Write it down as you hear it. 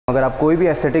अगर आप कोई भी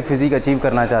एस्थेटिक फिजिक अचीव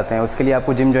करना चाहते हैं उसके लिए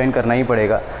आपको जिम ज्वाइन करना ही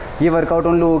पड़ेगा। ये वर्कआउट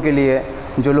उन लोगों के लिए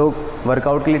है जो लोग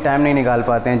वर्कआउट के लिए टाइम नहीं निकाल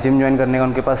पाते हैं, जिम ज्वाइन करने का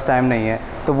उनके पास टाइम नहीं है,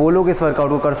 तो वो लोग इस वर्कआउट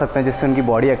को कर सकते हैं जिससे उनकी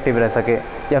बॉडी एक्टिव रह सके।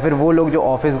 या फिर वो लोग जो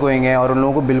ऑफिस गोइंग है और उन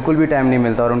लोगों को बिल्कुल भी टाइम नहीं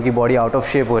मिलता और उनकी बॉडी आउट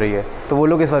ऑफ शेप हो रही है, तो वो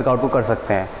लोग इस वर्कआउट को कर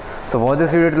सकते हैं। So watch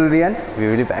this video till the end, we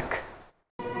will be back.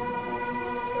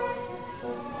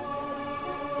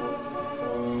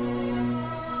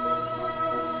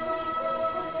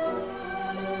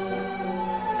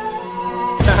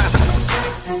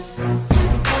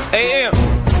 Hey, Em,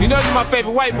 you know you're my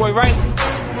favorite white boy, right?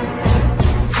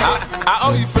 I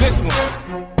owe you for this one.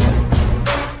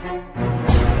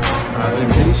 I've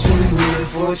been patiently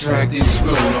waiting for a track to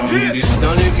explode on me. Get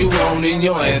stunned if you want and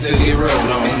your ass to get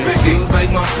rolled on. It feels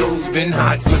like my flow's been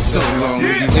hot for so long.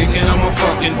 You thinking I'ma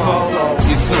fucking fall off,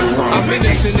 you're so wrong. I've been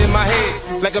listening in my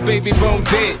head like a baby bone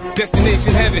dead.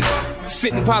 Destination heaven.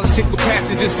 Sitting politic with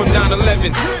passengers from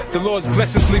 9/11. The Lord's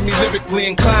blessings leave me lyrically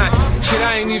inclined. Shit, I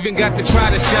ain't even got to try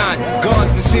to shine.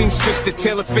 Guards and seamstress that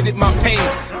tailor-fitted my pain.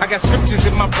 I got scriptures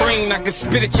in my brain, I can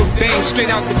spit at your dame.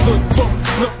 Straight out the good book,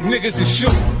 look, niggas is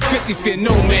shook. 50 fear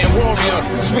no man, warrior.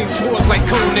 Swing swords like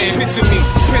Conan, picture me.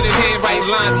 Pen in hand, write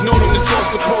lines, know them to soul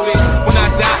support it. When I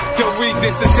die, don't read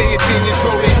this and say a genius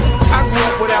wrote it. I grew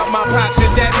up without my pops,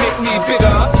 shit that make me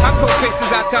bigger. I put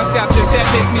places I conked out, does that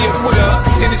make me a quitter?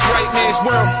 In this right man's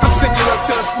world, I'm singular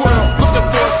to a squirrel. Looking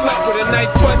for a slut with a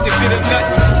nice butt to get a nut.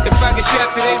 If I get shot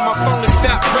today, my phone will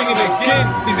stop ringing again.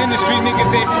 These industry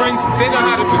niggas ain't friends, they know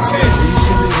how to pretend.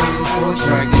 Patiently waiting for a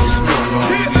track to explode on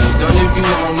me. Get stunned if you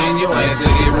want and your ass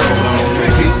to get rolled on.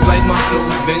 It feels like my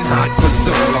flow's been hot for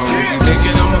so long. You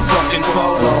thinking I'ma fucking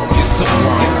fall off, you're so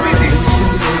wrong.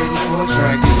 Patiently waiting for a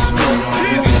track to explode on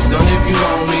me. Get stunned if you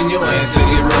want and your ass to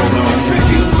get rolled on. It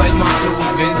feels like my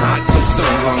flow's been hot for so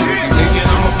long. You thinking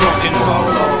I'ma fucking fall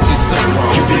off, you're so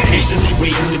wrong. You've been patiently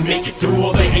waiting to make it through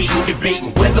all the hate and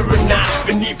debating whether or not you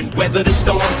can even weather the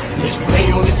storm. As you lay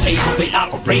on the table, they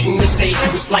operating to save you.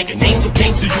 It's like an angel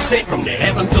came to you sent from the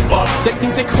heavens above. They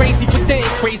think they're crazy, but they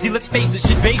ain't crazy. Let's face it,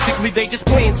 shit. Basically, they just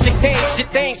playing sick. They ain't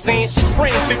shit. They ain't saying shit.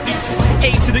 Spraying 50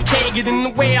 A to the K, get in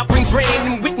the way. I bring drain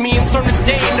and with me and turn this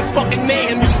day into fucking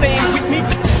mayhem. You staying with me?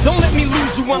 Don't let me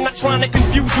lose you. I'm not trying to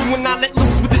confuse you. When I let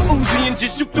loose with this Uzi and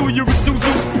just shoot through your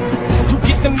Isuzu.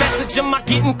 The message, am I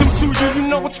getting through to you? You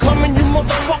know what's coming, you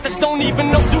motherfuckers don't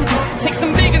even know, do you? Take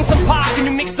some big and some pop, and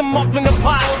you mix them up in a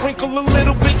pot. Sprinkle a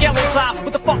little big yellow top.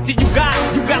 What the fuck do you got?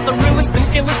 You got the realest and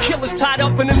illest killers tied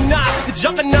up in a knot. The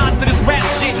juggernauts of this rap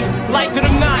shit, like it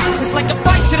or not. It's like a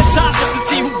fight to the top just to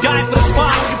see who died for the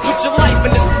spot. You put your life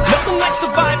in this, nothing like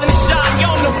surviving a shot.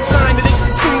 Y'all know what time it is,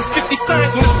 as soon as 50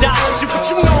 signs on his dial. Shit, what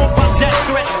you know about death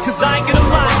threat, cause I ain't get a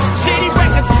lot. Shady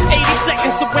Records was 80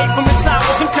 seconds away from the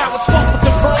towers. Some cowards fuck with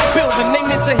the building, they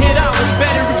meant to hit ours.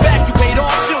 Better evacuate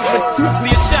all children.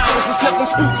 Nuclear showers, it's nothing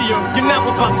spookier. You're now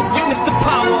about to witness the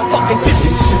power of fucking 50.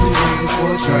 Patiently waiting for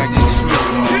a track to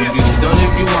explode on me. Get stunned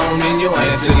if you want and your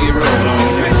ass to get rolled on.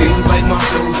 It feels like my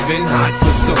flow's been hot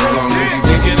for so long. You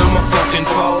thinking I'ma fucking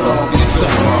fall off, you're so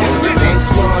wrong. Ain't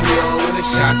squad here when the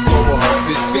shots go off.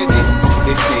 It's 50,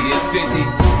 they say it's 50.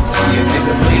 See a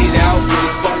nigga laid out with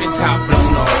his fucking top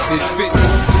blown off. It's 50,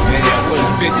 man, that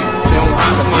wasn't 50. Don't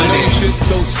holler my name. You should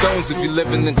throw stones if you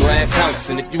live in a glass house.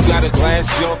 And if you got a glass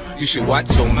jaw, you should watch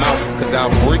your mouth, cause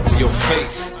I'll break your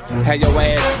face. Have your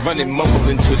ass running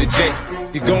mumbling to the J.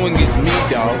 You're going against me,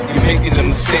 dawg, you're making a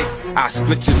mistake. I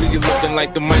split you, leave you looking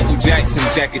like the Michael Jackson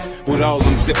jackets with all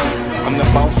them zippers. I'm the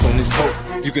boss on this boat,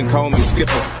 you can call me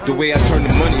Skipper. The way I turn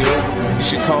the money over, you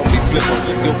should call me Flipper.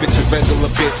 Yo bitch a regular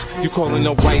bitch, you calling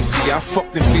her wifey. I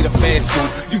fucked and feed her fast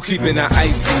food, you keeping her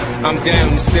icy. I'm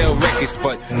down to sell records,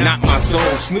 but not my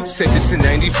soul. Snoop said this in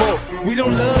 94, we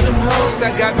don't love them hoes.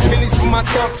 I got pennies for my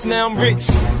thoughts, now I'm rich.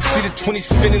 See the 20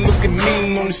 spinning looking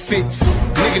mean on the six.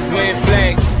 Niggas wearing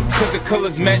flags, cause the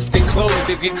colors match their clothes.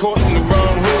 They get caught in the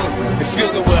wrong hood and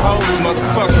filled it with hoes,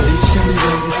 motherfucker. Patiently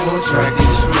waiting for a track to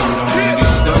explode on me. Get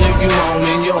stunned if you want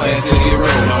and your ass to get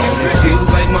rolled on. It feels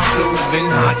like my flow's been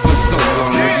hot for so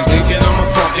long. You thinking I'ma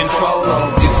fucking fall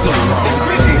off, you're so wrong.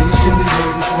 Patiently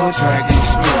waiting for a track to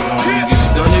explode on me. Get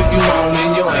stunned if you want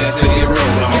and your ass to get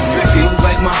rolled on. It feels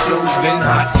like my flow's been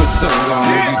hot for so long.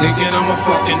 You thinking I'ma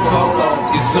fucking fall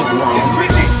off, you're so wrong.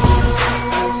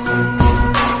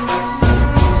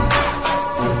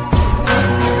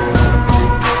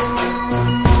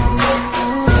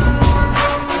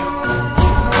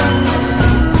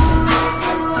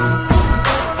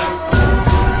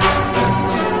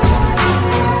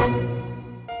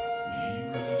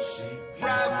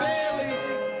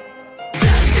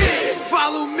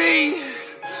 Follow me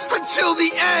until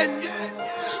the end.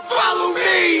 Follow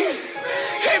me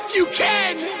if you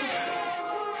can.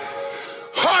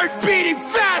 heart beating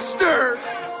faster.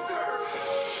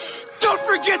 Don't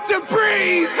forget to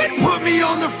breathe and put me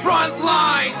on the front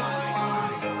line.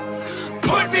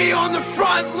 Put me on the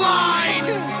front line.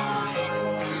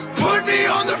 Put me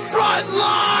on the front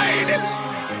line.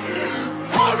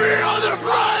 Put me on the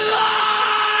front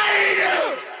line.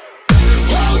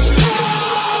 Hold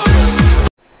strong.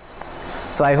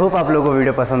 So I hope आप लोगों को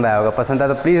video पसंद आया होगा। पसंद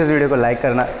आया तो please इस वीडियो को लाइक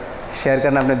करना, शेयर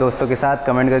करना अपने दोस्तों के साथ,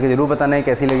 कमेंट करके ज़रूर बताना है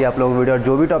कैसी लगी आप लोगों को वीडियो, और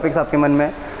जो भी टॉपिक्स आपके मन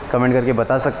में कमेंट करके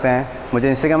बता सकते हैं। मुझे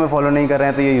इंस्टाग्राम में फॉलो नहीं कर रहे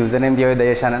हैं तो ये यूज़र नेम दिया हुआ है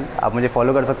दयाशानंद, आप मुझे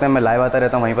फॉलो कर सकते हैं। मैं लाइव आता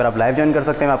रहता हूँ, वहीं पर आप लाइव ज्वाइन कर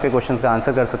सकते हैं, मैं आपके क्वेश्चन का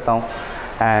आंसर कर सकता हूँ।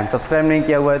 एंड सब्सक्राइब नहीं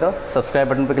किया हुआ है तो सब्सक्राइब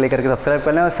बटन पर क्लिक करके सब्सक्राइब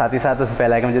कर लें, और साथ ही साथ उस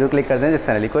बेल आइकन जरूर क्लिक कर दें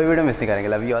जिससे कोई वीडियो मिस नहीं करेंगे।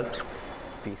 Love you all,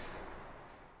 piece.